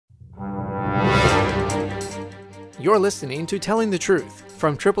You're listening to Telling the Truth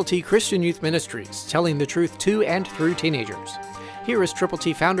from Triple T Christian Youth Ministries, telling the truth to and through teenagers. Here is Triple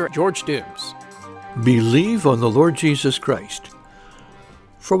T founder George Dooms. Believe on the Lord Jesus Christ.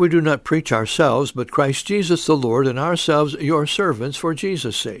 For we do not preach ourselves, but Christ Jesus the Lord, and ourselves your servants for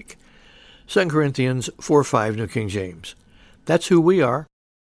Jesus' sake. 2 Corinthians 4:5, New King James. That's who we are.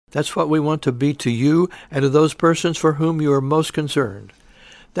 That's what we want to be to you and to those persons for whom you are most concerned.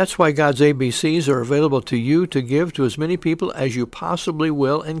 That's why God's ABCs are available to you to give to as many people as you possibly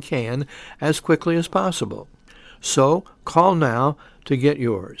will and can as quickly as possible. So, call now to get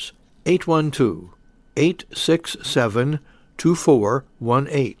yours.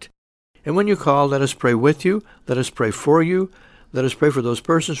 812-867-2418. And when you call, let us pray with you, let us pray for you, let us pray for those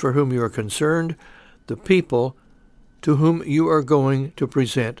persons for whom you are concerned, the people to whom you are going to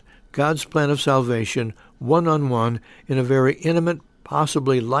present God's plan of salvation one-on-one in a very intimate,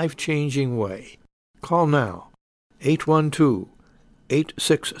 possibly life-changing way. Call now,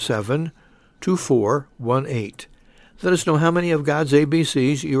 812-867-2418. Let us know how many of God's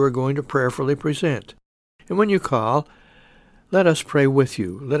ABCs you are going to prayerfully present. And when you call, let us pray with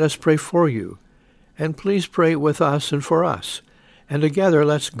you, let us pray for you, and please pray with us and for us. And together,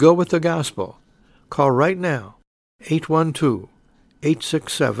 let's go with the gospel. Call right now,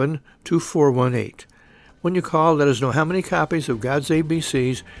 812-867-2418. When you call, let us know how many copies of God's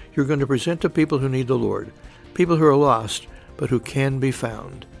ABCs you're going to present to people who need the Lord, people who are lost, but who can be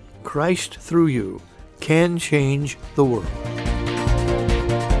found. Christ, through you, can change the world.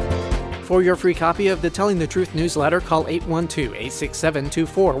 For your free copy of the Telling the Truth newsletter, call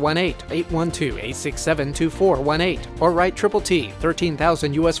 812-867-2418, 812-867-2418, or write Triple T,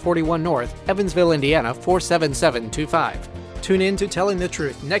 13,000 U.S. 41 North, Evansville, Indiana, 47725. Tune in to Telling the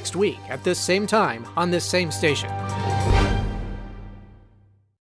Truth next week at this same time on this same station.